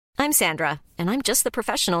I'm Sandra, and I'm just the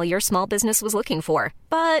professional your small business was looking for.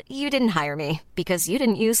 But you didn't hire me because you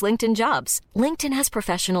didn't use LinkedIn Jobs. LinkedIn has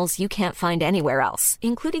professionals you can't find anywhere else,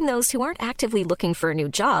 including those who aren't actively looking for a new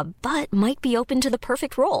job, but might be open to the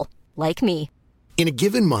perfect role, like me. In a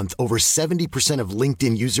given month, over 70% of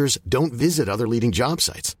LinkedIn users don't visit other leading job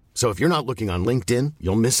sites. So if you're not looking on LinkedIn,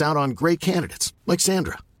 you'll miss out on great candidates like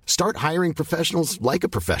Sandra. Start hiring professionals like a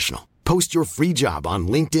professional. Post your free job on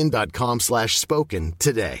linkedin.com/spoken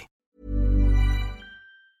today.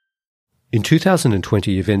 In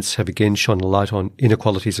 2020, events have again shone a light on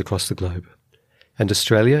inequalities across the globe, and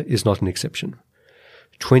Australia is not an exception.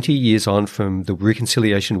 20 years on from the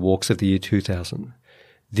reconciliation walks of the year 2000,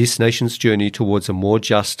 this nation's journey towards a more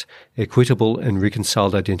just, equitable and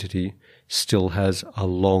reconciled identity still has a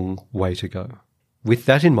long way to go. With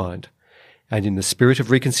that in mind, and in the spirit of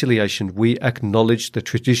reconciliation, we acknowledge the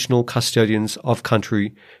traditional custodians of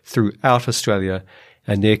country throughout Australia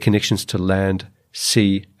and their connections to land,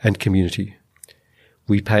 sea and community.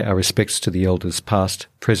 We pay our respects to the elders past,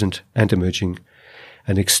 present and emerging,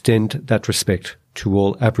 and extend that respect to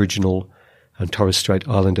all Aboriginal and Torres Strait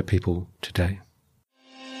Islander people today.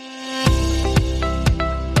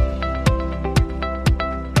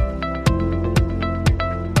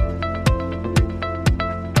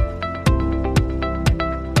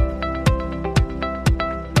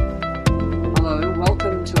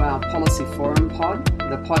 Policy Forum Pod,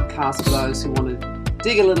 the podcast for those who want to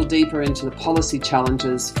dig a little deeper into the policy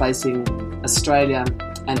challenges facing Australia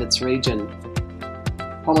and its region.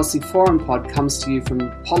 Policy Forum Pod comes to you from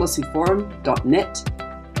policyforum.net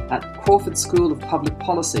at Crawford School of Public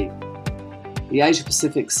Policy, the Asia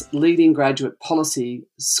Pacific's leading graduate policy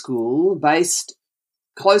school based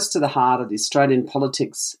close to the heart of the Australian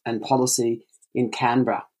politics and policy in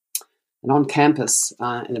Canberra. And on campus,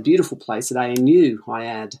 in a beautiful place at ANU, I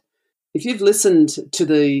add. If you've listened to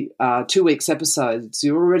the 2 weeks episodes,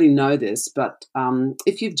 you already know this, but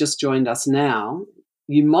if you've just joined us now,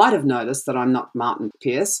 you might have noticed that I'm not Martin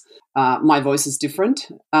Pearce. My voice is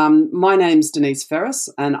different. My name's Denise Ferris,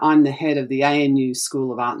 and I'm the head of the ANU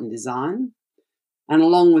School of Art and Design. And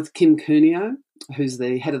along with Kim Cuneo, who's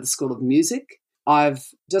the head of the School of Music, I've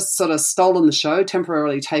just sort of stolen the show,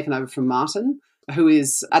 temporarily taken over from Martin, who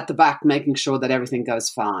is at the back making sure that everything goes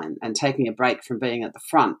fine and taking a break from being at the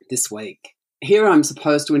front this week. Here I'm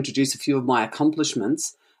supposed to introduce a few of my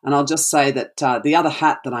accomplishments, and I'll just say that the other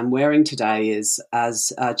hat that I'm wearing today is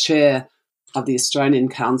as chair of the Australian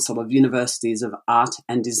Council of Universities of Art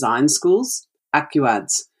and Design Schools,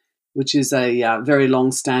 ACUADS, which is a very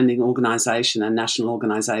long-standing organisation, a national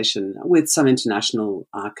organisation with some international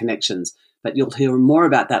connections. But you'll hear more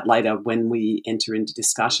about that later when we enter into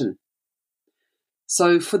discussion.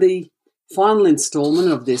 So for the final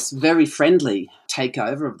instalment of this very friendly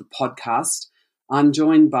takeover of the podcast, I'm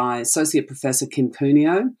joined by Associate Professor Kim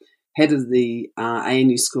Cuneo, head of the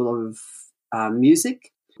ANU School of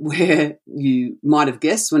Music, where you might have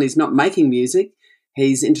guessed when he's not making music,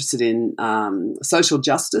 he's interested in social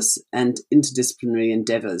justice and interdisciplinary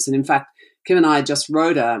endeavours. And in fact, Kim and I just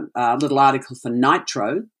wrote a little article for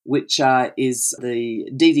Nitro, which is the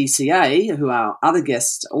DDCA, who our other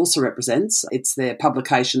guest also represents. It's their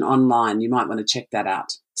publication online. You might want to check that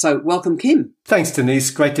out. So welcome, Kim. Thanks, Denise.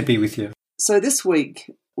 Great to be with you. So this week,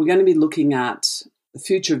 we're going to be looking at the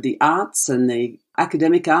future of the arts and the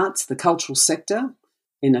academic arts, the cultural sector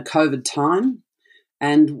in a COVID time.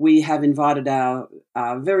 And we have invited our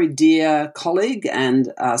very dear colleague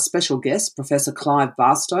and special guest, Professor Clive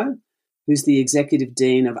Barstow, who's the Executive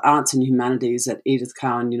Dean of Arts and Humanities at Edith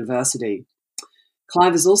Cowan University.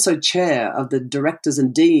 Clive is also chair of the Directors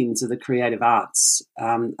and Deans of the Creative Arts,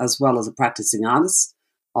 as well as a practicing artist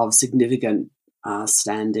of significant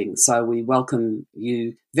standing. So we welcome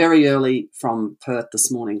you very early from Perth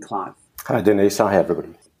this morning, Clive. Hi, Denise. Hi,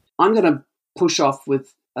 everybody. I'm going to push off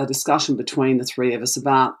with a discussion between the three of us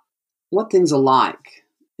about what things are like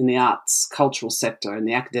in the arts cultural sector, in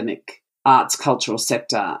the academic arts cultural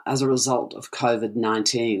sector as a result of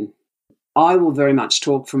COVID-19. I will very much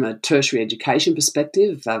talk from a tertiary education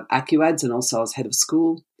perspective of ACUADS and also as head of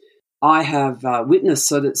school. I have witnessed,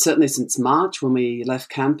 certainly since March when we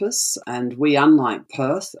left campus, and we, unlike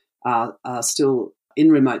Perth, are still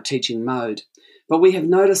in remote teaching mode. But we have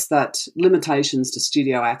noticed that limitations to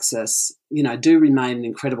studio access, do remain an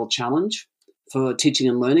incredible challenge for teaching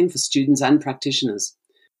and learning for students and practitioners.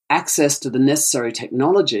 Access to the necessary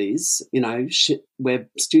technologies, where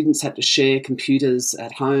students had to share computers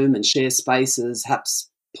at home and share spaces, perhaps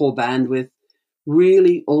poor bandwidth,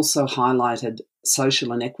 really also highlighted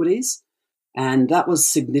social inequities, and that was a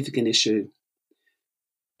significant issue.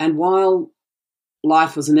 And while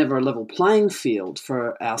life was never a level playing field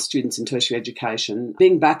for our students in tertiary education,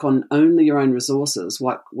 being back on only your own resources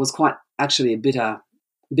was quite actually a bitter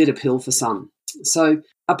pill for some. So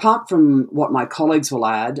apart from what my colleagues will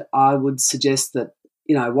add, I would suggest that,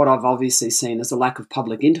 what I've obviously seen is a lack of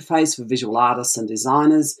public interface for visual artists and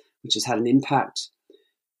designers, which has had an impact.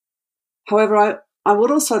 However, I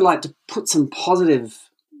would also like to put some positive,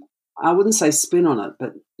 I wouldn't say spin on it,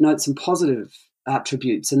 but note some positive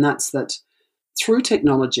attributes, and that's that through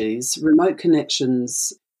technologies, remote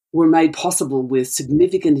connections were made possible with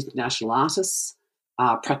significant international artists,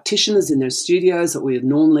 practitioners in their studios that we would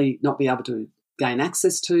normally not be able to gain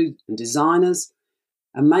access to, and designers.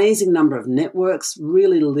 Amazing number of networks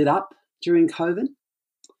really lit up during COVID.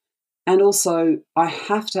 And also, I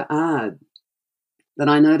have to add that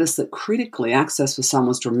I noticed that critically access for some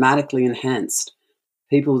was dramatically enhanced.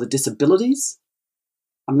 People with disabilities,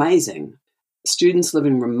 amazing. Students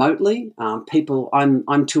living remotely, I'm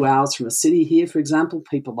 2 hours from a city here, for example.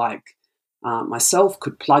 People like myself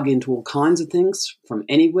could plug into all kinds of things from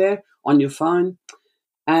anywhere on your phone.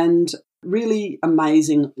 And really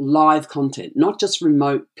amazing live content, not just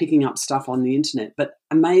remote picking up stuff on the internet, but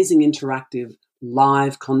amazing interactive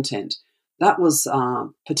live content. That was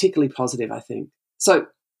particularly positive, I think. So,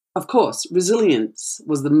 of course, resilience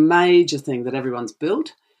was the major thing that everyone's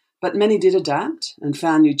built, but many did adapt and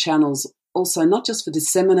found new channels also, not just for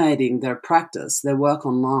disseminating their practice, their work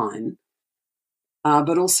online,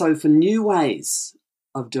 but also for new ways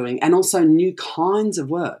of doing, and also new kinds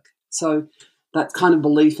of work. So that kind of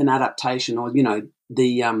belief in adaptation, or, the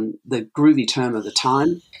groovy term of the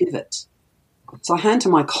time, pivot. So I hand to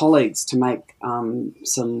my colleagues to make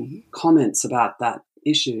some comments about that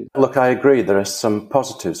issue. Look, I agree. There are some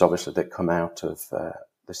positives, obviously, that come out of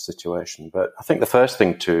this situation. But I think the first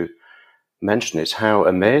thing to mention is how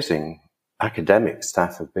amazing academic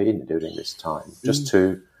staff have been during this time. Just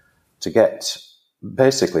to get,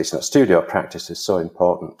 basically, studio practice is so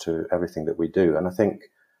important to everything that we do. And I think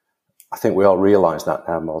we all realise that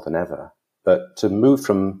now more than ever. But to move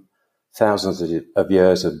from thousands of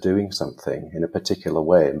years of doing something in a particular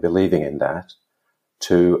way and believing in that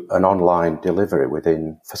to an online delivery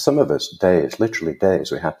within, for some of us, days, literally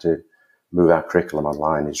days, we had to move our curriculum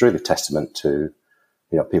online, is really testament to,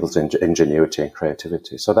 people's ingenuity and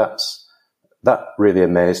creativity. So that really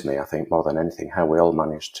amazed me, I think, more than anything, how we all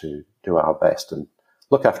managed to do our best and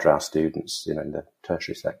look after our students, in the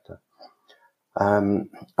tertiary sector.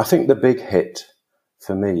 I think the big hit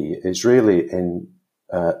for me is really in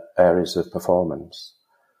areas of performance.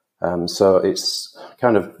 So it's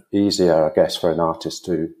kind of easier, I guess, for an artist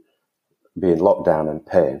to be in lockdown and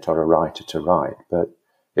paint, or a writer to write. But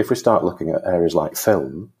if we start looking at areas like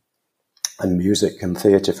film and music and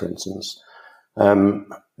theatre, for instance,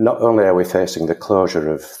 not only are we facing the closure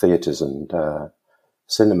of theatres and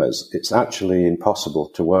cinemas, it's actually impossible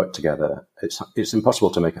to work together. It's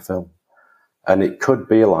impossible to make a film. And it could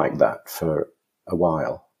be like that for a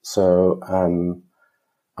while. So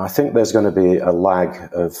I think there's going to be a lag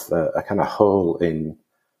of a kind of hole in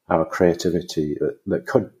our creativity that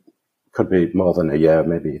could be more than a year,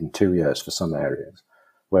 maybe even 2 years for some areas,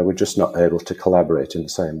 where we're just not able to collaborate in the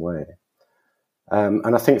same way.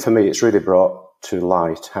 And I think for me, it's really brought to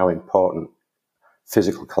light how important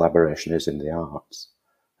physical collaboration is in the arts,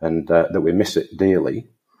 and that we miss it dearly.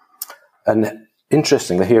 And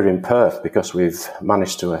interestingly, here in Perth, because we've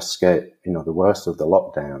managed to escape, the worst of the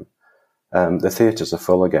lockdown, the theatres are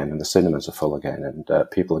full again and the cinemas are full again, and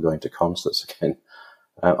people are going to concerts again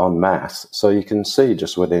en masse. So you can see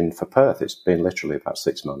just for Perth, it's been literally about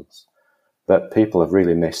 6 months. But people have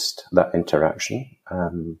really missed that interaction.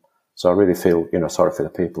 So I really feel, sorry for the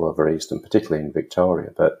people over East, and particularly in Victoria.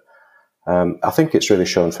 But I think it's really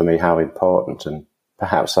shown for me how important, and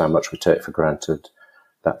perhaps how much we take for granted,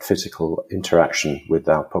 that physical interaction with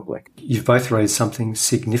our public. You've both raised something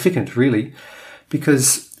significant, really,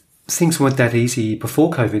 because things weren't that easy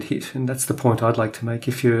before COVID hit, and that's the point I'd like to make.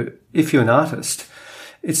 If you're an artist,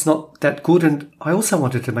 it's not that good. And I also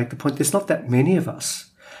wanted to make the point, there's not that many of us.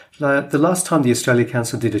 The last time the Australia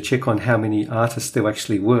Council did a check on how many artists there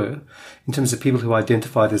actually were, in terms of people who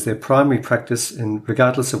identified as their primary practice, and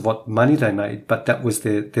regardless of what money they made, but that was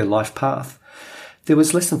their life path, there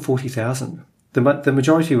was less than 40,000. The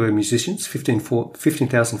majority were musicians,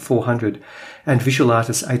 15,400, and visual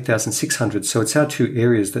artists, 8,600. So it's our two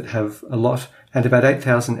areas that have a lot, and about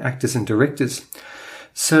 8,000 actors and directors.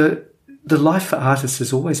 So the life for artists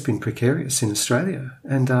has always been precarious in Australia.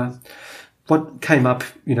 And what came up,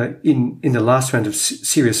 in the last round of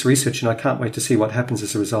serious research, and I can't wait to see what happens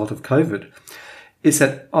as a result of COVID, is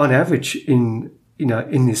that on average in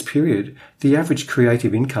in this period, the average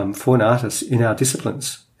creative income for an artist in our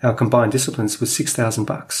disciplines, our combined disciplines, was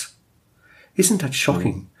 $6,000. Isn't that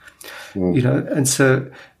shocking? And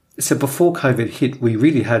so before COVID hit, we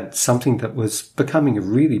really had something that was becoming a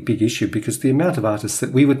really big issue, because the amount of artists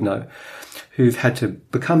that we would know who've had to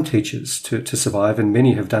become teachers to survive, and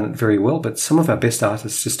many have done it very well, but some of our best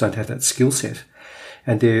artists just don't have that skill set,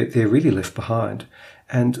 and they're really left behind.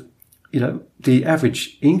 And the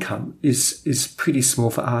average income is pretty small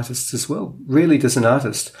for artists as well. Rarely does an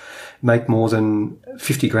artist make more than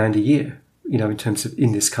 50 grand a year, in terms of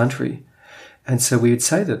in this country. And so we would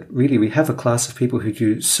say that really we have a class of people who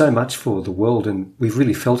do so much for the world, and we've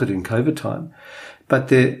really felt it in COVID time. But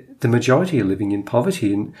the majority are living in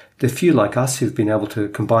poverty, and the few like us who've been able to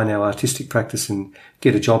combine our artistic practice and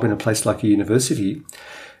get a job in a place like a university,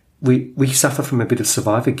 we suffer from a bit of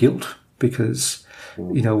survivor guilt, because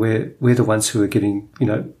we're the ones who are getting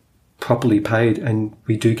properly paid, and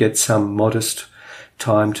we do get some modest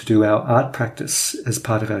time to do our art practice as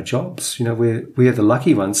part of our jobs. We are the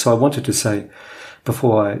lucky ones. So I wanted to say,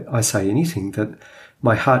 before I say anything, that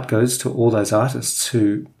my heart goes to all those artists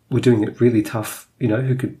who were doing it really tough,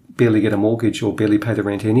 who could barely get a mortgage or barely pay the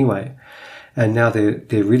rent anyway. And now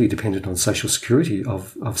they're really dependent on social security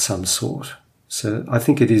of some sort. So I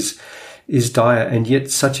think it is dire, and yet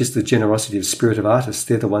such is the generosity of spirit of artists.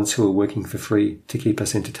 They're the ones who are working for free to keep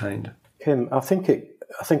us entertained. Kim, I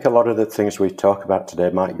think a lot of the things we talk about today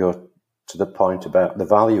might go to the point about the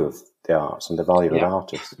value of the arts and the value of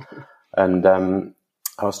artists. And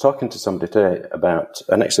I was talking to somebody today about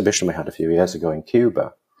an exhibition we had a few years ago in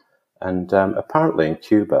Cuba. And apparently in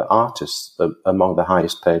Cuba, artists are among the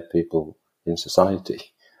highest paid people in society.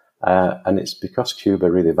 And it's because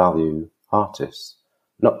Cuba really value artists,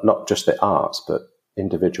 not just the arts, but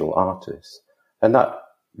individual artists. And that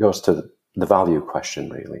goes to the value question,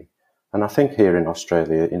 really. And I think here in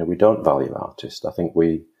Australia, we don't value artists. I think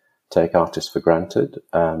we take artists for granted.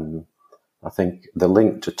 I think the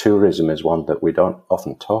link to tourism is one that we don't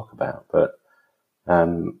often talk about, but,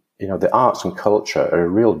 the arts and culture are a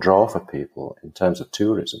real draw for people in terms of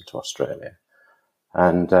tourism to Australia.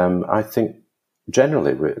 And I think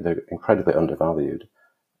generally they're incredibly undervalued.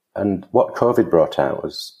 And what COVID brought out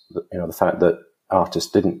was, the fact that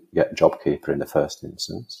artists didn't get JobKeeper in the first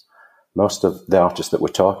instance. Most of the artists that we're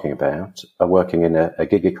talking about are working in a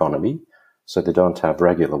gig economy, so they don't have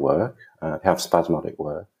regular work, they have spasmodic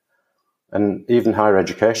work. And even higher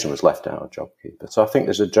education was left out of JobKeeper. So I think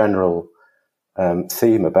there's a general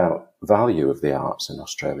theme about value of the arts in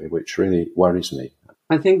Australia, which really worries me.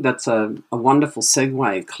 I think that's a wonderful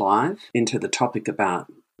segue, Clive, into the topic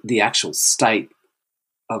about the actual state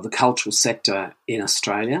of the cultural sector in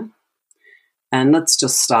Australia. And let's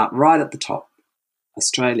just start right at the top.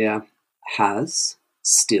 Australia has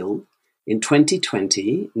still, in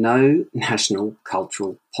 2020, no national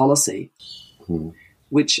cultural policy,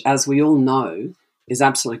 which, as we all know, is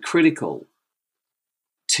absolutely critical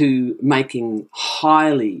to making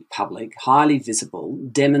highly public, highly visible,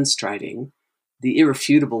 demonstrating the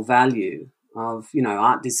irrefutable value of,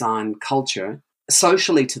 art, design, culture,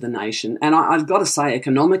 socially to the nation, and I've got to say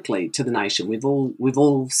economically to the nation. We've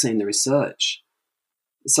all seen the research.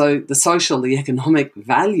 So the social, the economic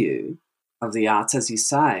value of the arts, as you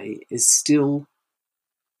say, is still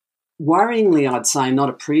worryingly, I'd say, not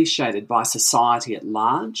appreciated by society at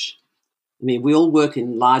large. I mean, we all work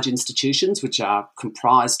in large institutions which are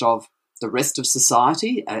comprised of the rest of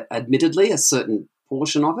society, admittedly, a certain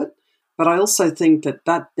portion of it. But I also think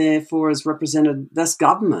that therefore, as represented, this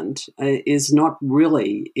government is not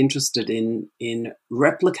really interested in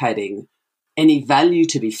replicating any value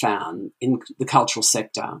to be found in the cultural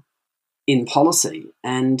sector in policy.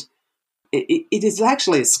 And it is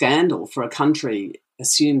actually a scandal for a country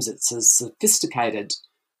assumes it's as sophisticated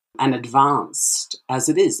and advanced as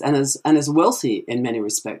it is, and as wealthy in many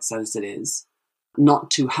respects as it is,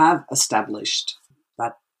 not to have established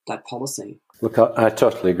that policy. Look, I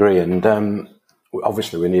totally agree, and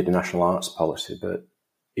obviously we need a national arts policy, but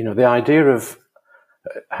the idea of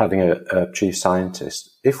having a chief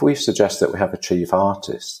scientist, if we suggest that we have a chief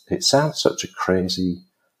artist, it sounds such a crazy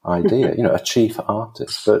idea, a chief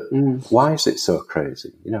artist, but why is it so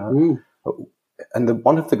crazy? And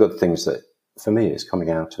one of the good things that, for me, is coming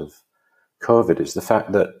out of COVID is the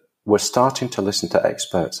fact that we're starting to listen to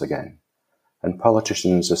experts again, and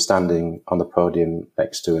politicians are standing on the podium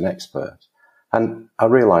next to an expert. And I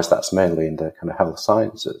realise that's mainly in the kind of health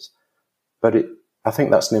sciences, but I think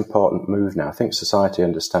that's an important move now. I think society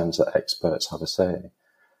understands that experts have a say.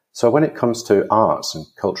 So when it comes to arts and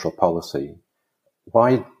cultural policy,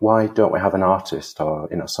 why don't we have an artist or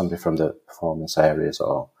somebody from the performance areas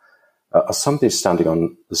or somebody's standing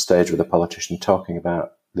on the stage with a politician talking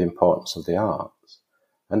about the importance of the arts.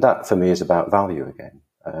 And that, for me, is about value again.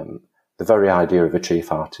 The very idea of a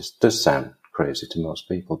chief artist does sound crazy to most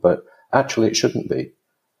people, but actually it shouldn't be.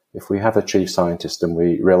 If we have a chief scientist and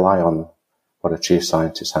we rely on what a chief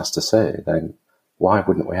scientist has to say, then why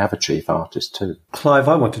wouldn't we have a chief artist too? Clive,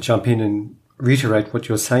 I want to jump in and reiterate what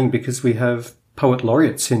you're saying, because we have poet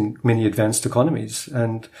laureates in many advanced economies,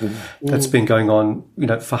 and that's been going on,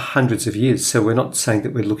 for hundreds of years. So we're not saying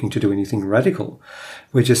that we're looking to do anything radical.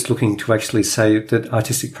 We're just looking to actually say that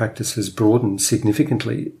artistic practice has broadened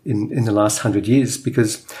significantly in the last 100 years,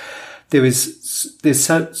 because there's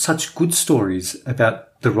such good stories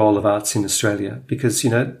about the role of arts in Australia, because,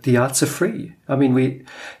 the arts are free. I mean,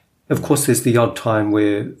 of course, there's the odd time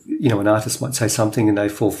where, an artist might say something and they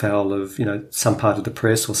fall foul of, some part of the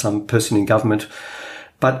press or some person in government.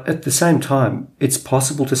 But at the same time, it's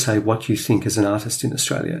possible to say what you think as an artist in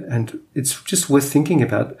Australia. And it's just worth thinking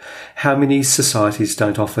about how many societies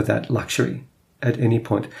don't offer that luxury at any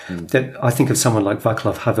point. That I think of someone like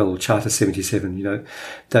Václav Havel or Charter 77,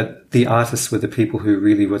 that the artists were the people who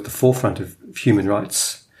really were at the forefront of human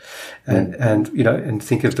rights. And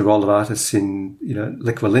think of the role of artists in,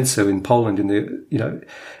 Lech Walesa in Poland,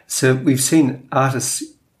 so we've seen artists,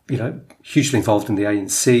 hugely involved in the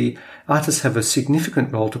ANC. Artists have a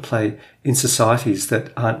significant role to play in societies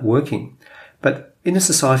that aren't working. But in a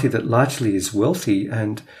society that largely is wealthy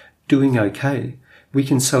and doing okay, we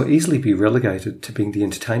can so easily be relegated to being the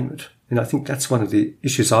entertainment. And I think that's one of the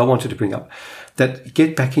issues I wanted to bring up, that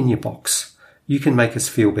get back in your box. You can make us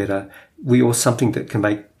feel better. We are something that can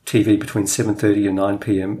make TV between 7:30 and 9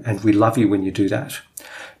 p.m, and we love you when you do that.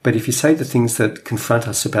 But if you say the things that confront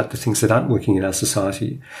us about the things that aren't working in our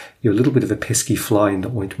society, you're a little bit of a pesky fly in the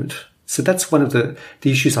ointment. So that's one of the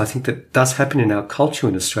issues I think that does happen in our culture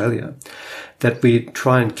in Australia, that we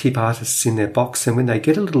try and keep artists in their box, and when they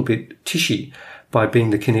get a little bit tishy by being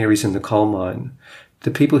the canaries in the coal mine,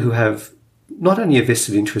 the people who have not only a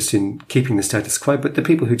vested interest in keeping the status quo, but the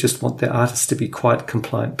people who just want their artists to be quiet,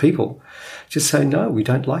 compliant people, just say, no, we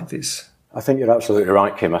don't like this. I think you're absolutely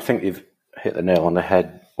right, Kim. I think you've hit the nail on the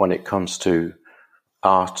head when it comes to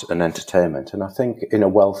art and entertainment. And I think in a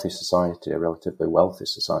wealthy society, a relatively wealthy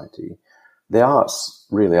society, the arts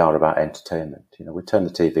really are about entertainment. We turn the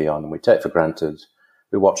TV on and we take for granted,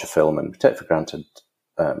 we watch a film and we take for granted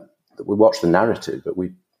that we watch the narrative, but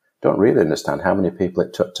we don't really understand how many people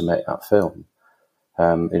it took to make that film,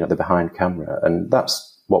 the behind camera. And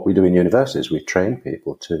that's what we do in universities. We train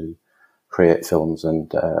people to create films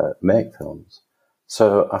and make films.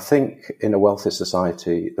 So I think in a wealthy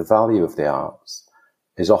society, the value of the arts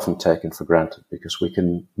is often taken for granted because we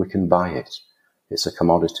can buy it. It's a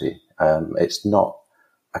commodity. It's not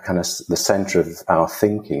a kind of the center of our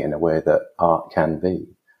thinking in a way that art can be.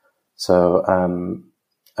 So,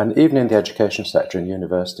 and even in the education sector in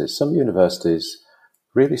universities, some universities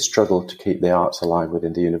really struggle to keep the arts alive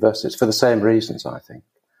within the universities for the same reasons, I think.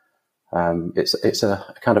 It's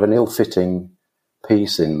a kind of an ill-fitting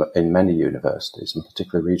piece in many universities, and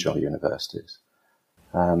particularly regional universities,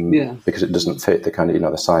 because it doesn't fit the kind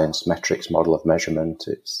of, the science metrics model of measurement.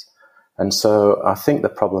 And so I think the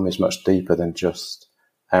problem is much deeper than just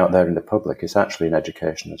out there in the public. It's actually in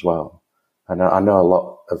education as well. And I know a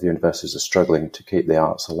lot of universities are struggling to keep the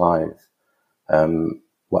arts alive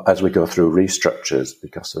as we go through restructures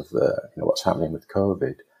because of what's happening with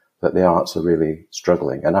COVID, that the arts are really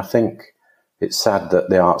struggling. And I think it's sad that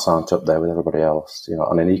the arts aren't up there with everybody else,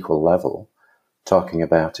 on an equal level, talking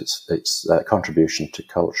about its contribution to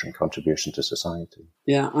culture and contribution to society.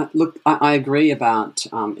 Yeah, I agree about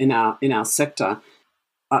in our sector.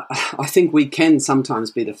 I think we can sometimes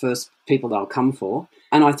be the first people they'll come for,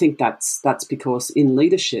 and I think that's because in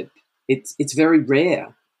leadership, it's very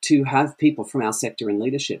rare to have people from our sector in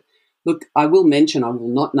leadership. Look, I will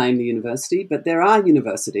not name the university, but there are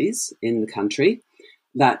universities in the country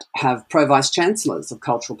that have pro-vice chancellors of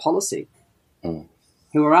cultural policy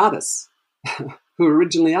who are artists, who are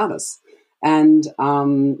originally artists. And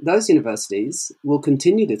those universities will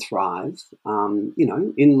continue to thrive,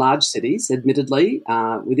 in large cities, admittedly,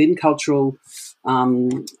 within cultural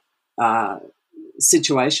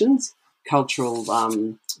situations,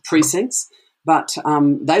 cultural precincts, but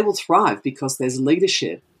they will thrive because there's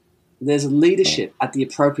leadership. There's leadership at the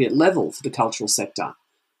appropriate level for the cultural sector.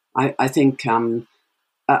 I think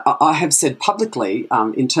I have said publicly,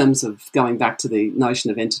 in terms of going back to the notion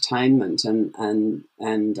of entertainment and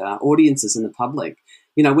audiences in the public,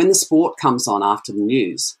 when the sport comes on after the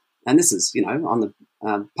news, and this is, on the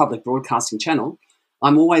public broadcasting channel,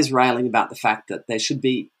 I'm always railing about the fact that we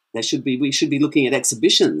should be looking at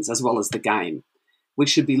exhibitions as well as the game. we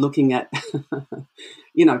should be looking at,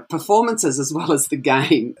 performances as well as the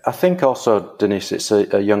game. I think also, Denise, it's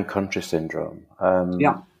a young country syndrome.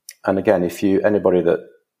 Yeah. And again, anybody that,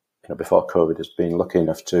 before COVID has been lucky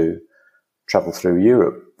enough to travel through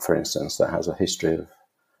Europe, for instance, that has a history of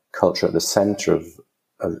culture at the centre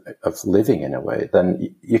of living in a way,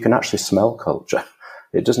 then you can actually smell culture.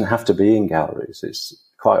 It doesn't have to be in galleries. It's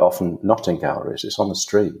quite often not in galleries. It's on the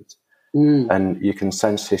street. And you can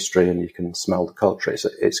sense history and you can smell the culture.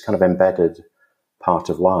 It's kind of embedded part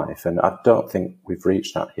of life. And I don't think we've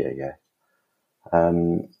reached that here yet.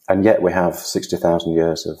 And yet we have 60,000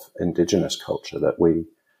 years of indigenous culture that we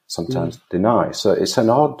sometimes deny. So it's an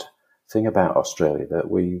odd thing about Australia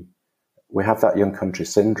that we have that young country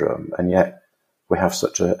syndrome, and yet we have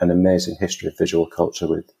such an amazing history of visual culture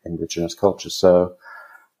with indigenous culture. So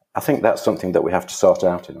I think that's something that we have to sort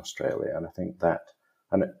out in Australia. And I think that,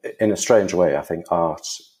 and in a strange way, I think art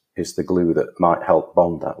is the glue that might help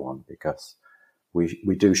bond that one, because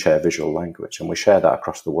we do share visual language and we share that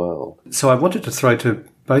across the world. So I wanted to throw to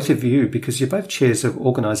both of you, because you're both chairs of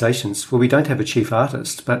organisations where we don't have a chief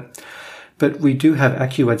artist, but we do have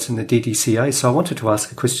ACUADS in the DDCA. So I wanted to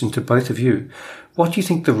ask a question to both of you. What do you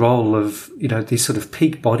think the role of, these sort of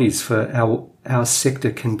peak bodies for our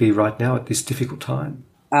sector can be right now at this difficult time?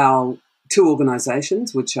 Our two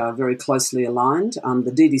organisations, which are very closely aligned,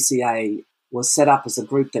 the DDCA was set up as a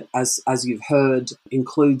group that, as you've heard,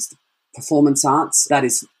 includes performance arts. That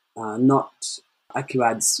is not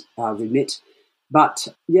ACUAD's remit. But,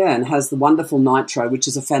 and has the wonderful Nitro, which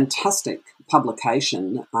is a fantastic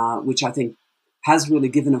publication, which I think has really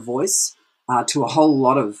given a voice to a whole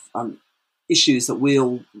lot of issues that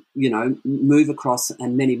we'll, move across,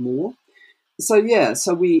 and many more. So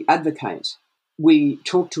we advocate. We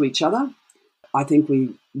talk to each other. I think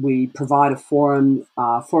we provide a forum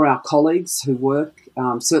for our colleagues who work,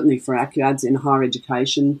 certainly for ACUADS in higher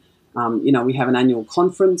education. We have an annual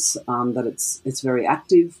conference that it's very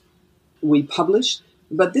active. We publish,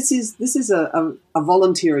 but this is a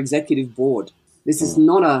volunteer executive board. This is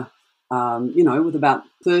not with about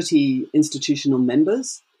 30 institutional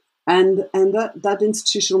members, and that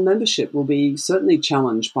institutional membership will be certainly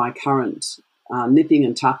challenged by current nipping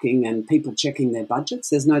and tucking and people checking their budgets.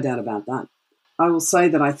 There's no doubt about that. I will say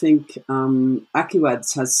that I think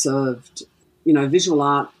ACUADS has served, visual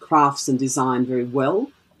art, crafts and design very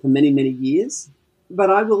well for many, many years.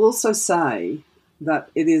 But I will also say that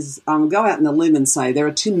it is, go out on a limb and say there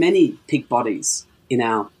are too many peak bodies in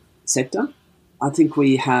our sector. I think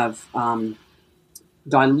we have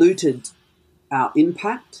diluted our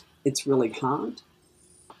impact. It's really hard.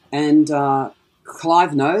 And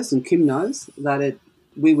Clive knows and Kim knows that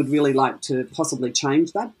we would really like to possibly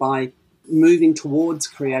change that by moving towards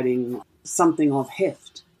creating something of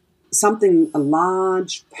heft, a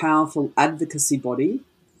large, powerful advocacy body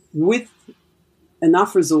with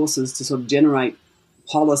enough resources to sort of generate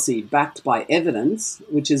policy backed by evidence,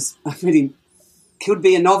 which is, could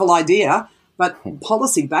be a novel idea, but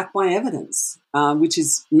policy backed by evidence, which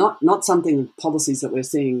is not something, policies that we're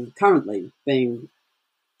seeing currently being,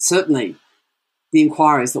 certainly the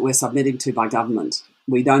inquiries that we're submitting to by government.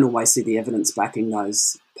 We don't always see the evidence backing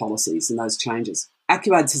those policies and those changes.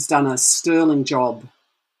 ACUADS has done a sterling job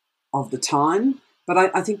of the time, but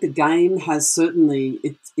I think the game has certainly,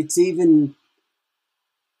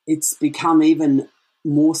 it's become even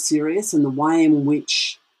more serious in the way in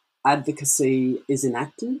which advocacy is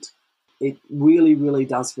enacted. It really, really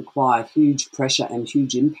does require huge pressure and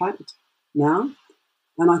huge impact now.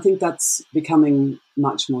 And I think that's becoming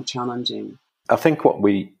much more challenging. I think what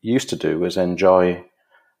we used to do was enjoy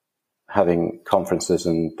having conferences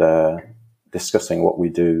and discussing what we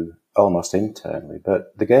do almost internally.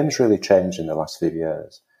 But the game's really changed in the last few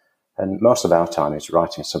years. And most of our time is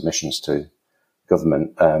writing submissions to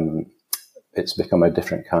government. It's become a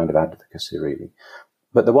different kind of advocacy, really.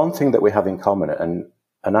 But the one thing that we have in common, and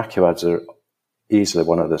ACUADS are easily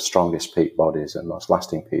one of the strongest peak bodies and most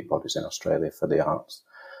lasting peak bodies in Australia for the arts.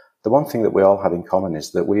 The one thing that we all have in common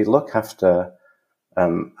is that we look after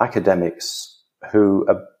academics who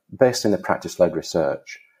are based in the practice-led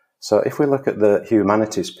research. So if we look at the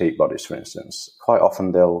humanities peak bodies, for instance, quite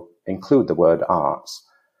often they'll include the word arts,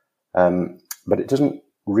 but it doesn't.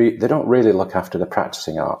 They don't really look after the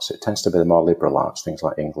practicing arts. It tends to be the more liberal arts, things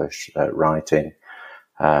like English, writing,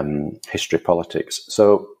 history, politics.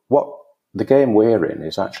 So what the game we're in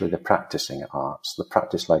is actually the practicing arts, the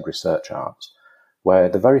practice-led research arts, where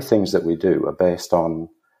the very things that we do are based on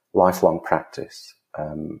lifelong practice.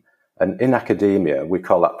 And in academia, we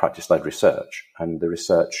call that practice-led research. And the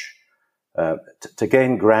research, to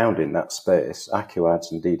gain ground in that space,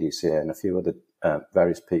 ACUADS and DDCA and a few other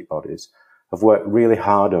various peak bodies have worked really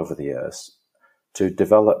hard over the years to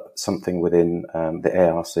develop something within the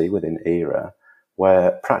ARC, within ERA,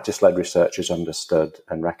 where practice-led research is understood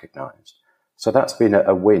and recognised. So that's been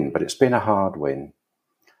a win, but it's been a hard win.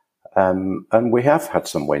 And we have had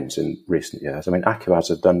some wins in recent years. I mean, ACUADS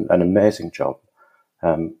have done an amazing job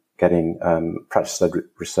getting practice-led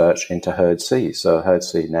research into HERD-C. So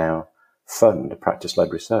HERD-C now fund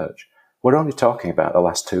practice-led research. We're only talking about the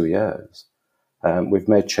last 2 years. We've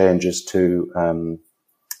made changes to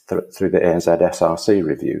through the ANZ SRC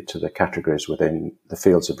review to the categories within the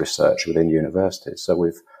fields of research within universities. So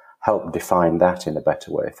we've helped define that in a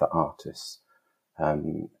better way for artists.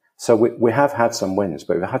 So we have had some wins,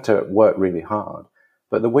 but we've had to work really hard.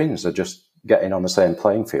 But the wins are just getting on the same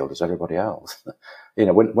playing field as everybody else. You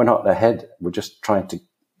know, we're not ahead. We're just trying to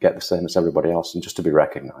get the same as everybody else and just to be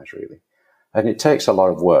recognised, really. And it takes a lot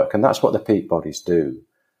of work, and that's what the peak bodies do.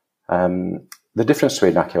 The difference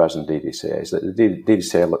between ACUADS and DDCA is that the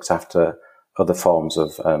DDCA looks after other forms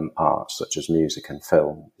of art, such as music and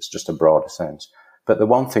film. It's just a broader sense. But the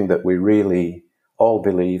one thing that we really all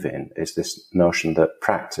believe in is this notion that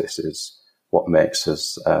practice is what makes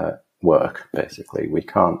us work, basically. We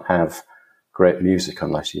can't have great music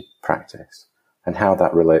unless you practice. And how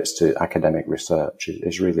that relates to academic research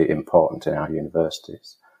is really important in our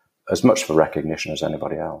universities, as much for recognition as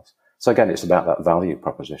anybody else. So again, it's about that value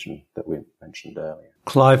proposition that we mentioned earlier.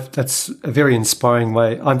 Clive, that's a very inspiring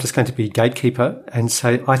way. I'm just going to be gatekeeper and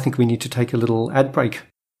say, I think we need to take a little ad break.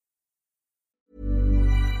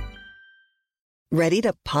 Ready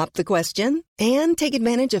to pop the question and take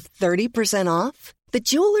advantage of 30% off? The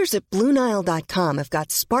jewelers at BlueNile.com have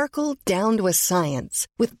got sparkle down to a science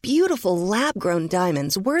with beautiful lab-grown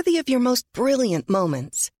diamonds worthy of your most brilliant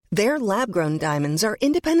moments. Their lab-grown diamonds are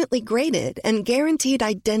independently graded and guaranteed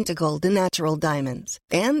identical to natural diamonds.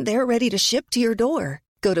 And they're ready to ship to your door.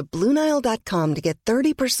 Go to BlueNile.com to get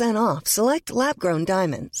 30% off select lab-grown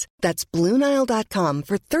diamonds. That's BlueNile.com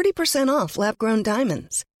for 30% off lab-grown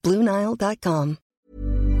diamonds. BlueNile.com.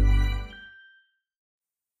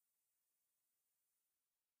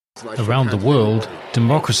 Around the world,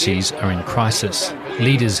 democracies are in crisis.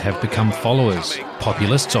 Leaders have become followers.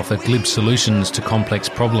 Populists offer glib solutions to complex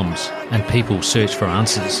problems, and people search for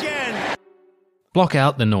answers. Block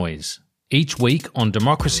out the noise. Each week on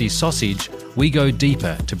Democracy Sausage, we go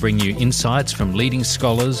deeper to bring you insights from leading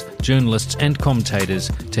scholars, journalists and commentators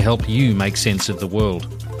to help you make sense of the world.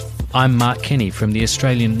 I'm Mark Kenny from the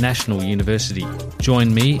Australian National University.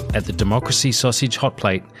 Join me at the Democracy Sausage Hot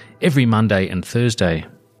Plate every Monday and Thursday.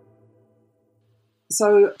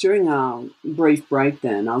 So during our brief break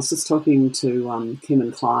then, I was just talking to Kim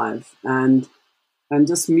and Clive and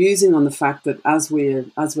just musing on the fact that as we're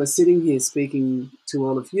sitting here speaking to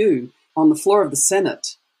all of you, on the floor of the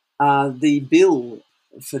Senate, the bill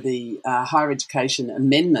for the higher education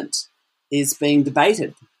amendment is being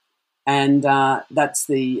debated. And that's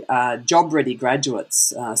the job-ready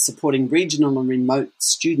graduates supporting regional and remote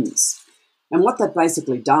students. And what that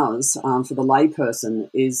basically does for the layperson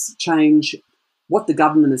is change what the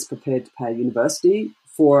government is prepared to pay a university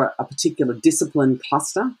for a particular discipline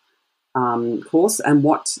cluster course and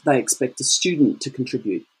what they expect a student to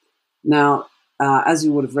contribute. Now, as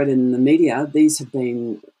you would have read in the media, these have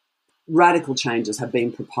been radical changes have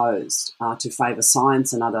been proposed to favour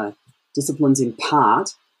science and other disciplines in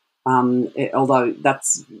part, although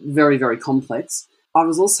that's very, very complex. I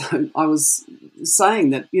was saying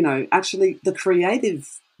that, you know, actually the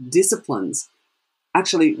creative disciplines,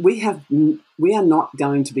 actually we are not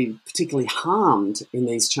going to be particularly harmed in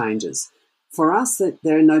these changes. For us,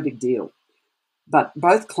 they're no big deal. But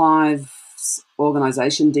both Clive's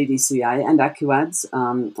organisation, DDCA, and ACUADS,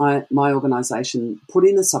 my organisation, put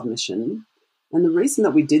in a submission. And the reason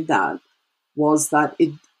that we did that was that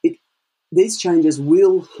these changes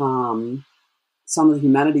will harm some of the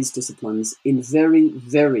humanities disciplines in very,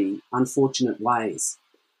 very unfortunate ways.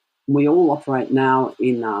 We all operate now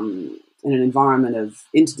in an environment of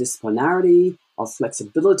interdisciplinarity, of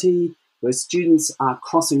flexibility, where students are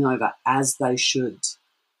crossing over as they should.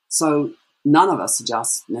 So none of us are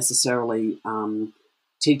just necessarily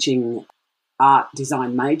teaching art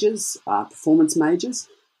design majors, performance majors,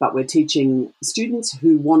 but we're teaching students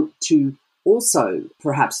who want to also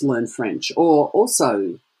perhaps learn French or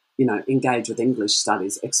also, you know, engage with English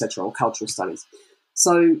studies, etc., or cultural studies.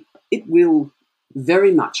 So it will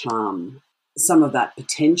very much harm some of that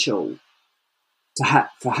potential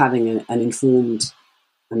for having an informed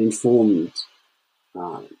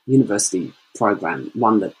university program,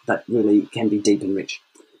 one that really can be deep and rich.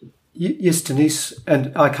 Yes, Denise,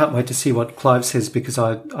 and I can't wait to see what Clive says, because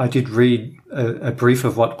I did read a brief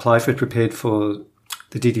of what Clive had prepared for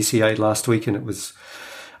the DDCA last week, and it was,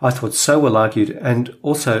 I thought, so well argued, and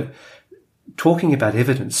also talking about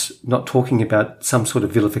evidence, not talking about some sort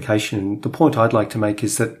of vilification. And the point I'd like to make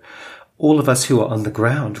is that all of us who are on the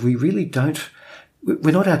ground,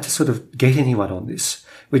 we're not out to sort of get anyone on this.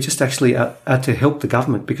 We're just actually out to help the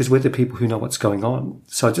government because we're the people who know what's going on.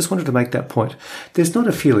 So I just wanted to make that point. There's not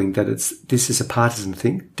a feeling that this is a partisan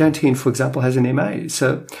thing. Dantine, for example, has an MA.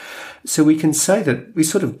 So we can say that we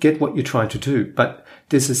sort of get what you're trying to do, but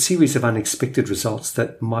there's a series of unexpected results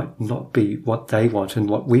that might not be what they want and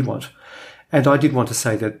what we want. And I did want to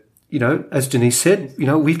say that, as Denise said,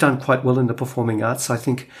 we've done quite well in the performing arts. I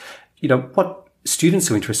think, what students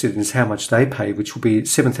are interested in is how much they pay, which will be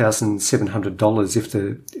 $7,700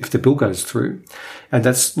 if the bill goes through. And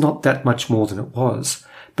that's not that much more than it was.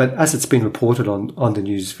 But as it's been reported on the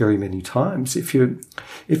news very many times, if you're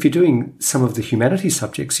doing some of the humanities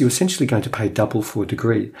subjects, you're essentially going to pay double for a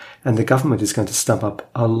degree, and the government is going to stump up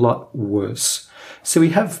a lot worse. So we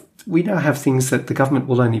now have things that the government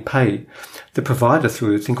will only pay the provider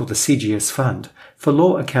through a thing called the CGS fund. For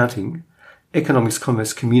law, accounting, economics,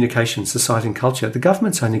 commerce, communication, society and culture, the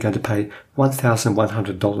government's only going to pay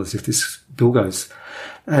 $1,100 if this bill goes.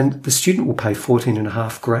 And the student will pay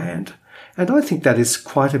 $14,500. And I think that is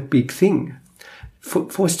quite a big thing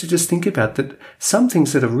for us to just think about, that some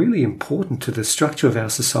things that are really important to the structure of our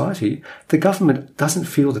society, the government doesn't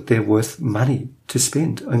feel that they're worth money to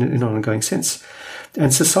spend in an ongoing sense.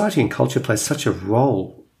 And society and culture plays such a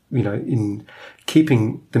role, in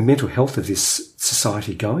keeping the mental health of this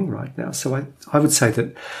society going right now. So I would say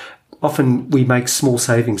that often we make small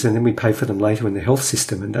savings and then we pay for them later in the health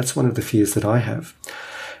system. And that's one of the fears that I have.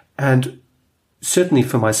 And certainly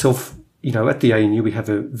for myself, at the ANU, we have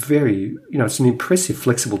a very, it's an impressive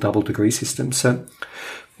flexible double degree system. So,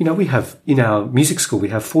 we have, in our music school, we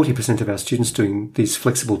have 40% of our students doing these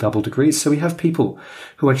flexible double degrees. So we have people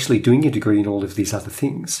who are actually doing a degree in all of these other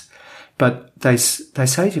things. But they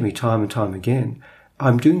say to me time and time again,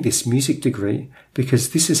 I'm doing this music degree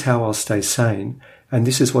because this is how I'll stay sane, and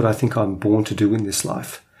this is what I think I'm born to do in this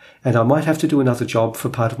life. And I might have to do another job for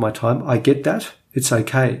part of my time. I get that. It's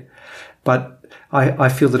okay. But I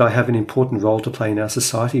feel that I have an important role to play in our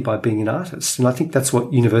society by being an artist. And I think that's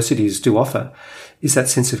what universities do offer, is that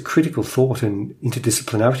sense of critical thought and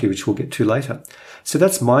interdisciplinarity, which we'll get to later. So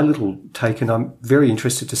that's my little take, and I'm very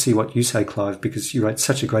interested to see what you say, Clive, because you wrote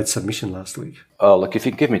such a great submission last week. Oh, look, if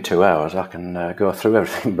you give me 2 hours, I can go through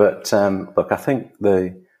everything. But look, I think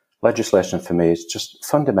the legislation for me is just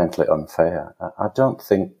fundamentally unfair. I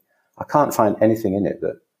can't find anything in it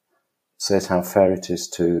that says how fair it is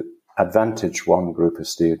to advantage one group of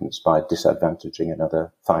students by disadvantaging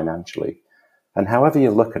another financially. And however you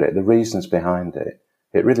look at it, the reasons behind it,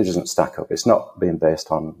 it really doesn't stack up. It's not being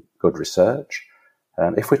based on good research.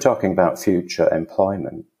 If we're talking about future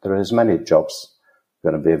employment, there are as many jobs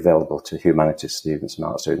going to be available to humanities students and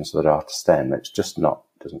art students that are to STEM. It's just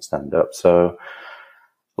doesn't stand up. So,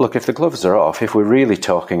 look, if the gloves are off, if we're really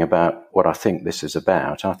talking about what I think this is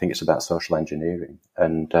about, I think it's about social engineering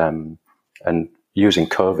and using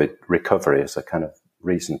COVID recovery as a kind of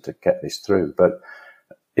reason to get this through. But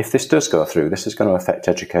if this does go through, this is going to affect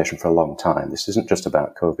education for a long time. This isn't just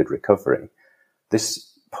about COVID recovery. This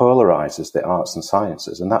polarizes the arts and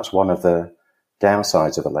sciences. And that's one of the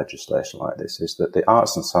downsides of a legislation like this, is that the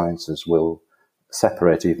arts and sciences will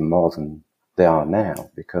separate even more than they are now,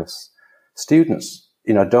 because students,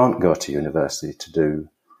 don't go to university to do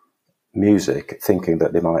music thinking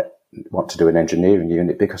that they might want to do an engineering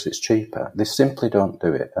unit because it's cheaper. They simply don't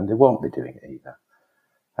do it, and they won't be doing it either.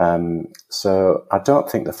 So I don't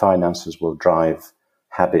think the finances will drive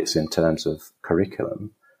habits in terms of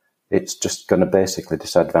curriculum. It's just going to basically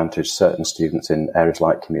disadvantage certain students in areas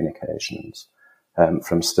like communications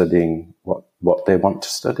from studying what they want to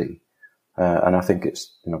study. And I think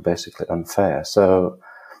it's basically unfair. So,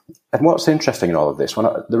 and what's interesting in all of this,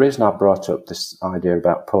 the reason I brought up this idea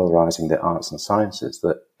about polarizing the arts and sciences,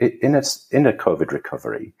 that in a COVID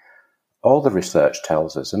recovery, all the research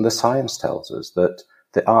tells us and the science tells us that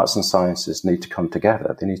the arts and sciences need to come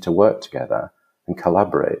together. They need to work together and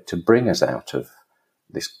collaborate to bring us out of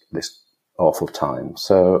this awful time.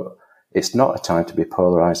 So it's not a time to be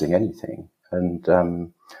polarizing anything.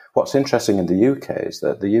 And what's interesting in the UK is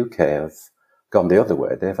that the UK have gone the other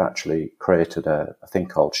way. They've actually created a thing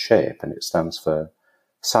called SHAPE, and it stands for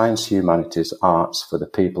Science, Humanities, Arts for the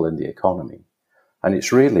People in the Economy. And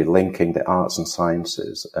it's really linking the arts and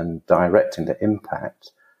sciences and directing the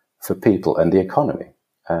impact for people and the economy.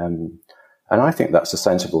 And I think that's a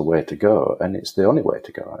sensible way to go, and it's the only way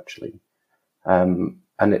to go, actually. And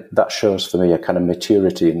that shows for me a kind of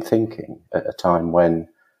maturity in thinking at a time when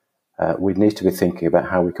we need to be thinking about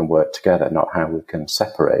how we can work together, not how we can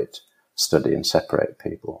separate study and separate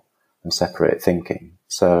people and separate thinking.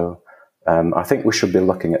 So I think we should be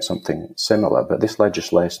looking at something similar, but this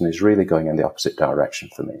legislation is really going in the opposite direction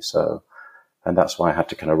for me. So, and that's why I had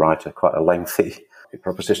to kind of write quite a lengthy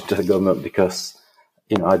proposition to the government, because,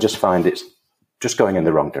 you know, I just find it's just going in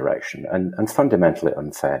the wrong direction and fundamentally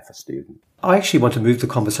unfair for students. I actually want to move the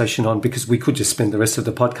conversation on, because we could just spend the rest of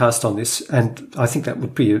the podcast on this, and I think that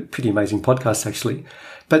would be a pretty amazing podcast, actually.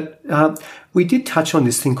 But we did touch on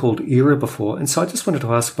this thing called ERA before, and so I just wanted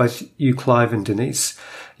to ask both you, Clive, and Denise,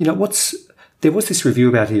 you know, there was this review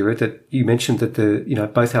about ERA that you mentioned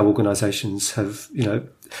that both our organisations have,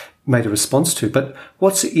 made a response to, but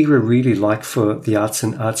what's ERA really like for the arts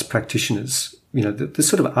and arts practitioners? You know, the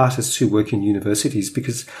sort of artists who work in universities,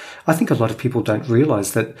 because I think a lot of people don't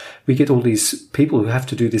realise that we get all these people who have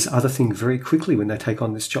to do this other thing very quickly when they take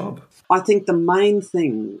on this job. I think the main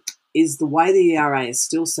thing is the way the ERA is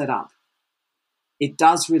still set up. It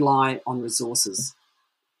does rely on resources,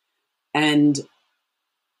 and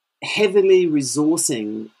heavily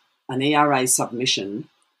resourcing an ERA submission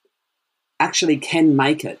actually can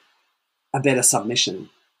make it a better submission,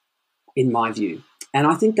 in my view. And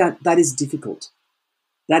I think that is difficult.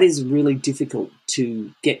 That is really difficult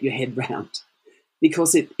to get your head round,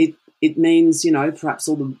 because it means, you know, perhaps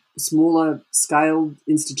all the smaller scale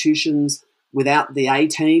institutions without the A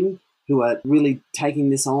team who are really taking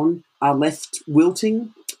this on are left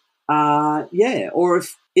wilting. Or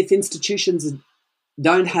if institutions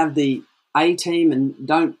don't have the A team and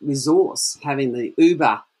don't resource having the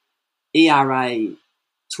Uber ERA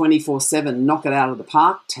 24/7 knock it out of the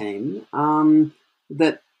park team,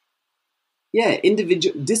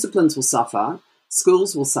 individual disciplines will suffer,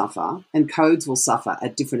 schools will suffer, and codes will suffer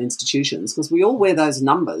at different institutions, because we all wear those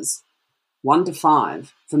numbers 1 to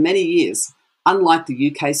 5 for many years, unlike the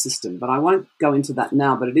UK system. But I won't go into that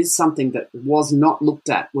now, but it is something that was not looked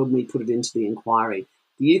at when we put it into the inquiry.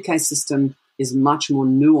 The UK system is much more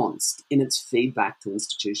nuanced in its feedback to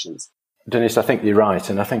institutions. Denise, I think you're right.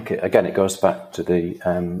 And I think, again, it goes back to the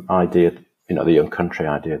idea, you know, the young country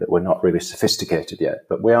idea that we're not really sophisticated yet,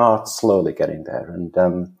 but we are slowly getting there.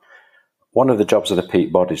 And one of the jobs of the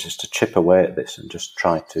peak bodies is to chip away at this and just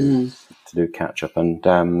try to do catch up. And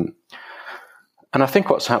I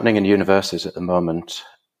think what's happening in universities at the moment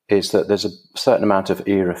is that there's a certain amount of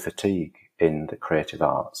era fatigue in the creative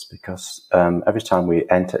arts, because every time we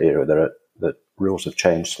enter era, the rules have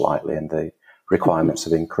changed slightly and the requirements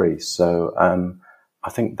have increased. So I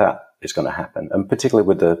think that is going to happen, and particularly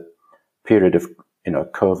with the period of, you know,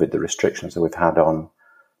 COVID, the restrictions that we've had on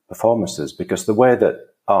performances, because the way that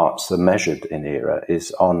arts are measured in ERA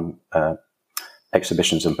is on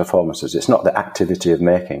exhibitions and performances. It's not the activity of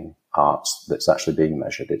making arts that's actually being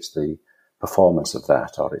measured. It's the performance of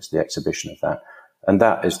that, or it's the exhibition of that. And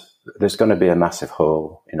there's going to be a massive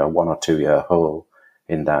hole, you know, 1 or 2 year hole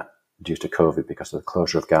in that due to COVID, because of the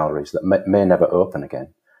closure of galleries that may never open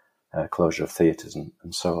again, closure of theatres and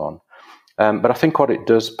so on. But I think what it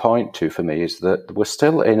does point to for me is that we're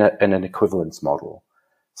still in an equivalence model.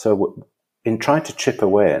 So in trying to chip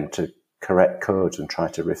away and to correct codes and try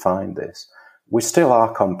to refine this, we still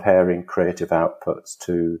are comparing creative outputs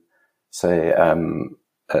to, say,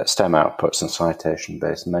 STEM outputs and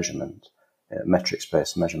citation-based measurement,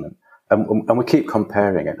 metrics-based measurement. And we keep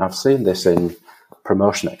comparing it. I've seen this in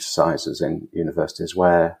promotion exercises in universities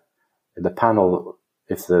where the panel,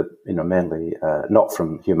 if they're, you know, mainly not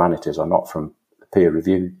from humanities or not from peer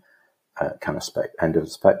review kind of end of the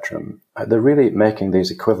spectrum, they're really making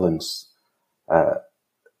these equivalence,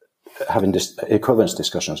 having equivalence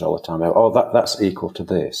discussions all the time. That's equal to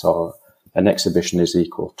this, or an exhibition is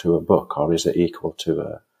equal to a book, or is it equal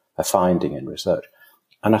to a finding in research?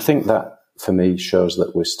 And I think that, for me, shows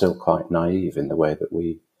that we're still quite naive in the way that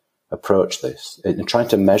we approach this, in trying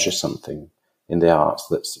to measure something in the arts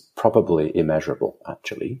that's probably immeasurable,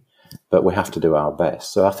 actually, but we have to do our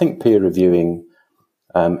best. So I think peer reviewing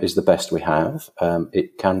is the best we have.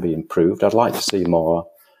 It can be improved. I'd like to see more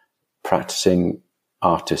practicing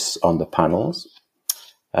artists on the panels,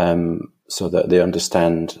 so that they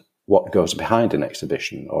understand what goes behind an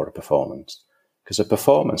exhibition or a performance. Because a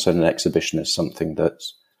performance and an exhibition is something that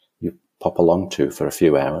you pop along to for a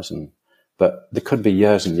few hours, but there could be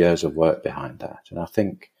years and years of work behind that. And I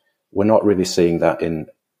think we're not really seeing that in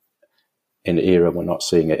ERA. We're not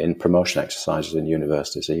seeing it in promotion exercises in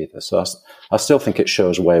universities either. So I still think it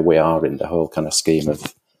shows where we are in the whole kind of scheme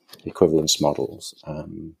of equivalence models.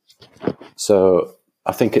 So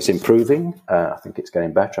I think it's improving. I think it's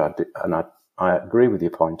getting better. I agree with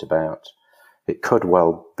your point about it could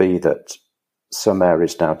well be that some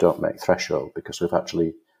areas now don't make threshold, because we've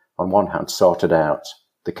actually, on one hand, sorted out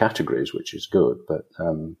the categories, which is good, but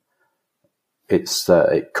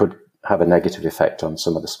it could have a negative effect on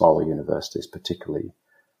some of the smaller universities, particularly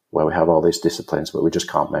where we have all these disciplines, but we just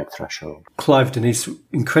can't make threshold. Clive, Denise,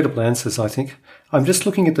 incredible answers, I think. I'm just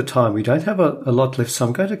looking at the time. We don't have a lot left, so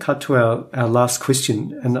I'm going to cut to our last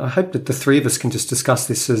question, and I hope that the three of us can just discuss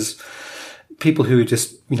this as people who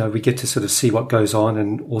just, we get to sort of see what goes on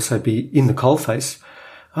and also be in the coalface.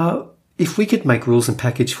 If we could make rules and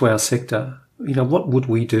package for our sector, what would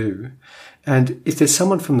we do? And if there's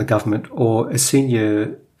someone from the government or a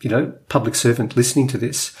senior, public servant listening to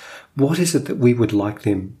this, what is it that we would like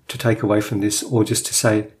them to take away from this, or just to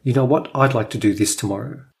say, I'd like to do this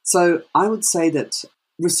tomorrow? So I would say that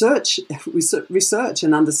research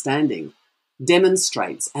and understanding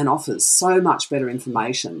demonstrates and offers so much better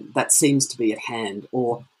information that seems to be at hand,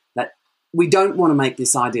 or that we don't want to make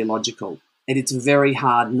this ideological. And it's very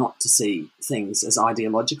hard not to see things as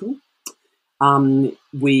ideological.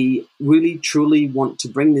 We really, truly want to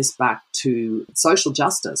bring this back to social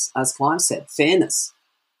justice, as Clive said, fairness,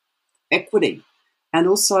 equity, and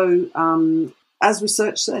also, as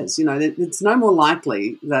research says, it's no more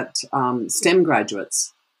likely that STEM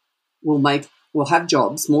graduates will have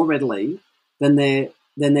jobs more readily than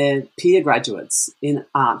their peer graduates in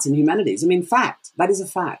arts and humanities. Fact, that is a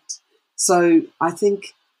fact. So I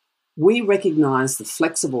think we recognise the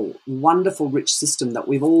flexible, wonderful, rich system that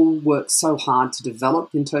we've all worked so hard to develop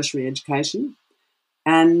in tertiary education,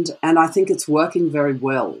 and I think it's working very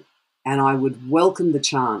well. And I would welcome the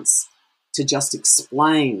chance to just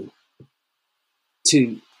explain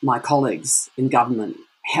to my colleagues in government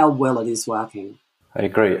how well it is working. I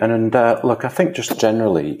agree. And look, I think just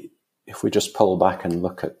generally, if we just pull back and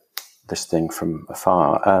look at this thing from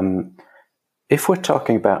afar, if we're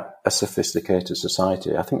talking about a sophisticated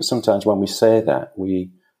society, I think sometimes when we say that,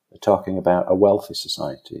 we are talking about a wealthy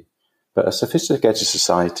society. But a sophisticated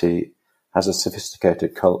society has a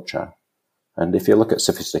sophisticated culture. And if you look at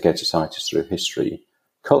sophisticated societies through history,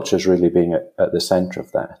 culture is really being at the centre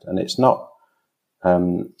of that. And it's not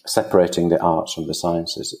separating the arts from the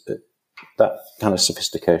sciences. That kind of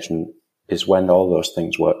sophistication is when all those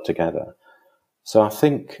things work together. So I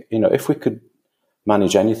think, if we could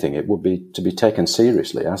manage anything, it would be to be taken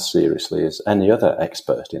seriously as any other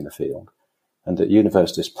expert in the field, and that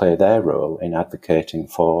universities play their role in advocating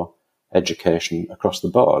for education across the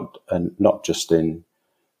board, and not just in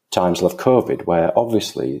times of COVID, where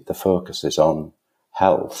obviously the focus is on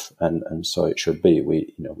health, and so it should be.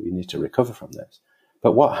 We need to recover from this.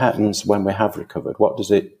 But what happens when we have recovered? What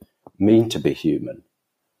does it mean to be human?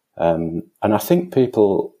 And I think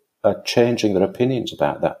people are changing their opinions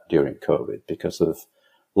about that during COVID because of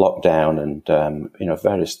lockdown and,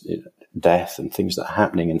 various death and things that are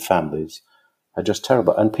happening in families are just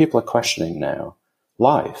terrible. And people are questioning now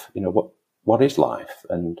life, what is life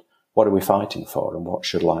and what are we fighting for and what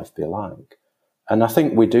should life be like? And I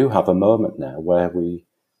think we do have a moment now where we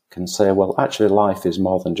can say, well, actually life is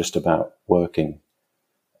more than just about working.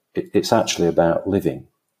 It's actually about living.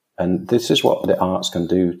 And this is what the arts can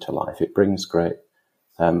do to life. It brings great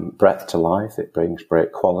breadth to life. It brings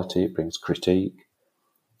great quality. It brings critique.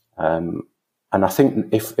 And I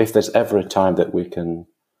think if there's ever a time that we can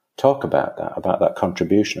talk about that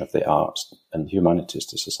contribution of the arts and humanities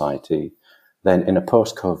to society, then in a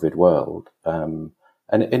post-COVID world,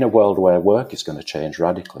 and in a world where work is going to change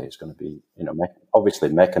radically, it's going to be, obviously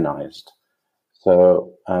mechanized.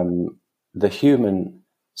 So the human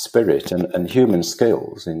spirit and human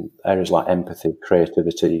skills in areas like empathy,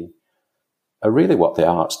 creativity, are really what the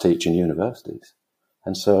arts teach in universities.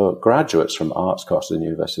 And so graduates from arts courses in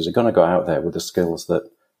universities are going to go out there with the skills that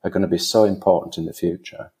are going to be so important in the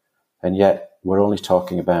future. And yet we're only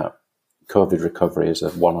talking about COVID recovery as a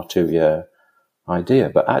 1 or 2 year idea.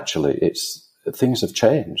 But actually things have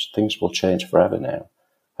changed. Things will change forever now.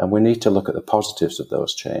 And we need to look at the positives of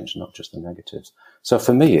those changes, not just the negatives. So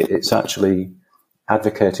for me, it's actually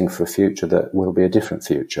advocating for a future that will be a different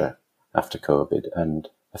future after COVID, and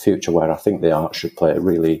a future where I think the arts should play a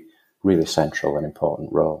really, really central and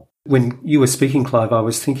important role. When you were speaking, Clive, I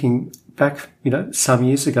was thinking back, some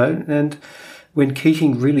years ago, and when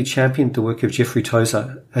Keating really championed the work of Jeffrey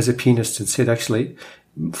Tozer as a pianist and said, actually,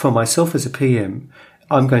 for myself as a PM,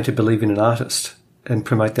 I'm going to believe in an artist and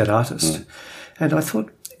promote that artist. And I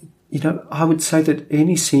thought, I would say that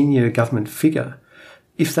any senior government figure,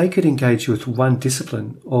 if they could engage with one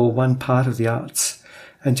discipline or one part of the arts,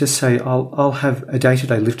 and just say, I'll have a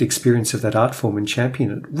day-to-day lived experience of that art form and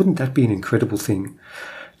champion it. Wouldn't that be an incredible thing?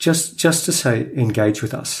 Just to say, engage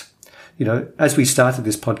with us. As we started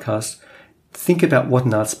this podcast, think about what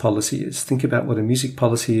an arts policy is. Think about what a music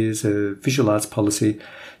policy is, a visual arts policy.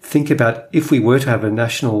 Think about if we were to have a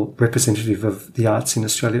national representative of the arts in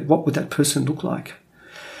Australia, what would that person look like?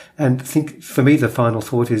 And for me, the final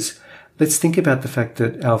thought is, let's think about the fact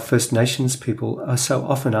that our First Nations people are so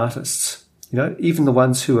often artists. Even the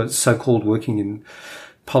ones who are so-called working in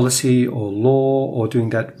policy or law or doing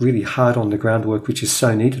that really hard on the ground work, which is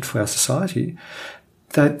so needed for our society,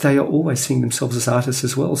 that they are always seeing themselves as artists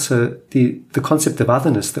as well. So the concept of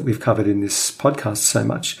otherness that we've covered in this podcast so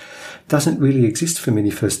much doesn't really exist for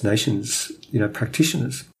many First Nations,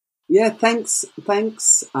 practitioners. Yeah, thanks,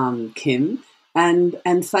 Kim, and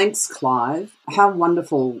thanks, Clive. How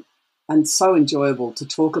wonderful and so enjoyable to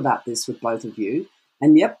talk about this with both of you.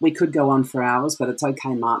 And yep, we could go on for hours, but it's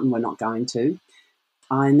okay, Martin, we're not going to.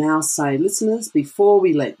 I now say, listeners, before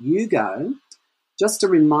we let you go, just a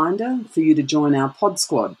reminder for you to join our Pod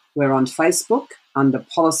Squad. We're on Facebook under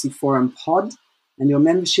Policy Forum Pod, and your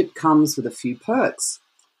membership comes with a few perks.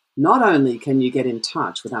 Not only can you get in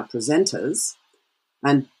touch with our presenters,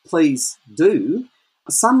 and please do,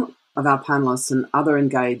 some of our panelists and other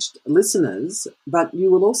engaged listeners, but you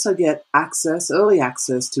will also get early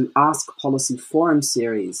access to Ask Policy Forum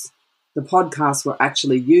series, the podcast where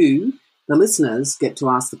actually you, the listeners, get to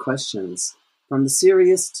ask the questions, from the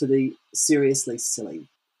serious to the seriously silly.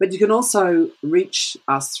 But you can also reach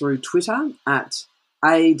us through Twitter at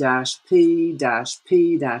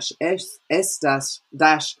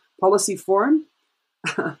A-P-P-S-Policy Forum.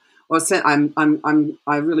 Or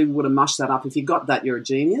I really would have mushed that up. If you got that, you're a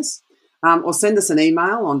genius. Or send us an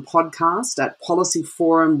email on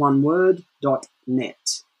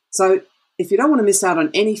podcast@policyforum.net. So if you don't want to miss out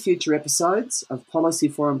on any future episodes of Policy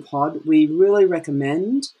Forum Pod, we really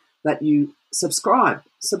recommend that you subscribe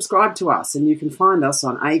to us, and you can find us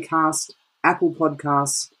on Acast, Apple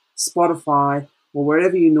Podcasts, Spotify, or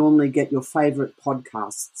wherever you normally get your favourite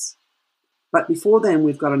podcasts. But before then,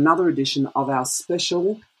 we've got another edition of our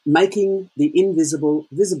special Making the Invisible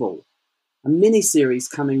Visible, a mini-series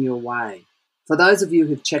coming your way. For those of you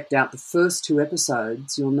who've checked out the first 2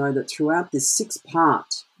 episodes, you'll know that throughout this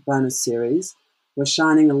 6-part bonus series, we're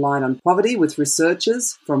shining a light on poverty with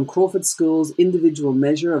researchers from Crawford School's Individual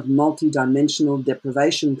Measure of Multidimensional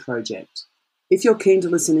Deprivation project. If you're keen to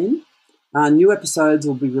listen in, our new episodes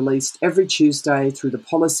will be released every Tuesday through the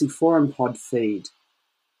Policy Forum Pod feed.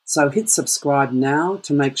 So hit subscribe now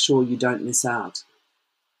to make sure you don't miss out.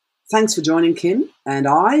 Thanks for joining Kim and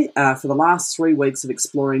I for the last 3 weeks of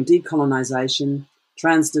exploring decolonisation,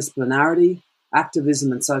 transdisciplinarity,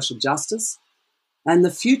 activism and social justice, and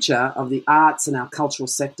the future of the arts and our cultural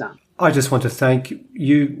sector. I just want to thank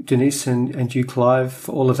you, Denise, and you, Clive,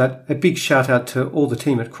 for all of that. A big shout out to all the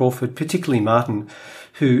team at Crawford, particularly Martin,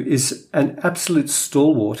 who is an absolute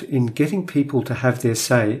stalwart in getting people to have their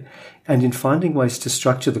say and in finding ways to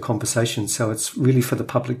structure the conversation so it's really for the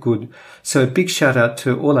public good. So a big shout out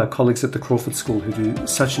to all our colleagues at the Crawford School who do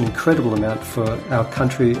such an incredible amount for our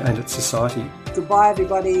country and its society. Goodbye,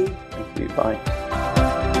 everybody. Thank you. Bye.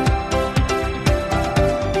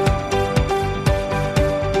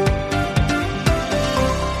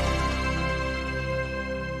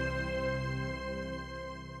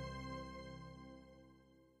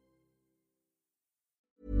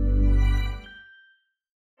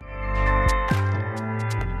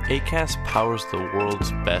 Acast powers the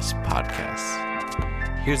world's best podcasts.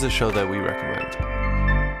 Here's a show that we recommend.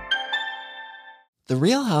 The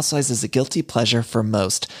Real Housewives is a guilty pleasure for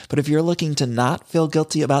most, but if you're looking to not feel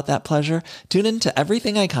guilty about that pleasure, tune in to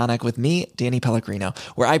Everything Iconic with me, Danny Pellegrino,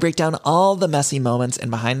 where I break down all the messy moments and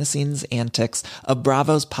behind-the-scenes antics of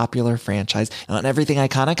Bravo's popular franchise. And on Everything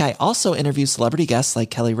Iconic, I also interview celebrity guests like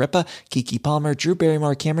Kelly Ripa, Keke Palmer, Drew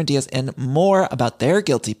Barrymore, Cameron Diaz, and more about their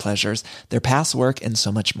guilty pleasures, their past work, and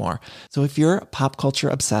so much more. So if you're pop culture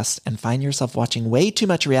obsessed and find yourself watching way too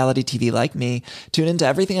much reality TV like me, tune into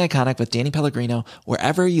Everything Iconic with Danny Pellegrino,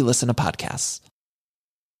 wherever you listen to podcasts.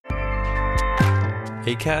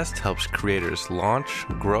 Acast helps creators launch,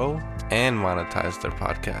 grow, and monetize their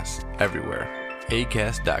podcasts everywhere.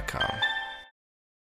 Acast.com.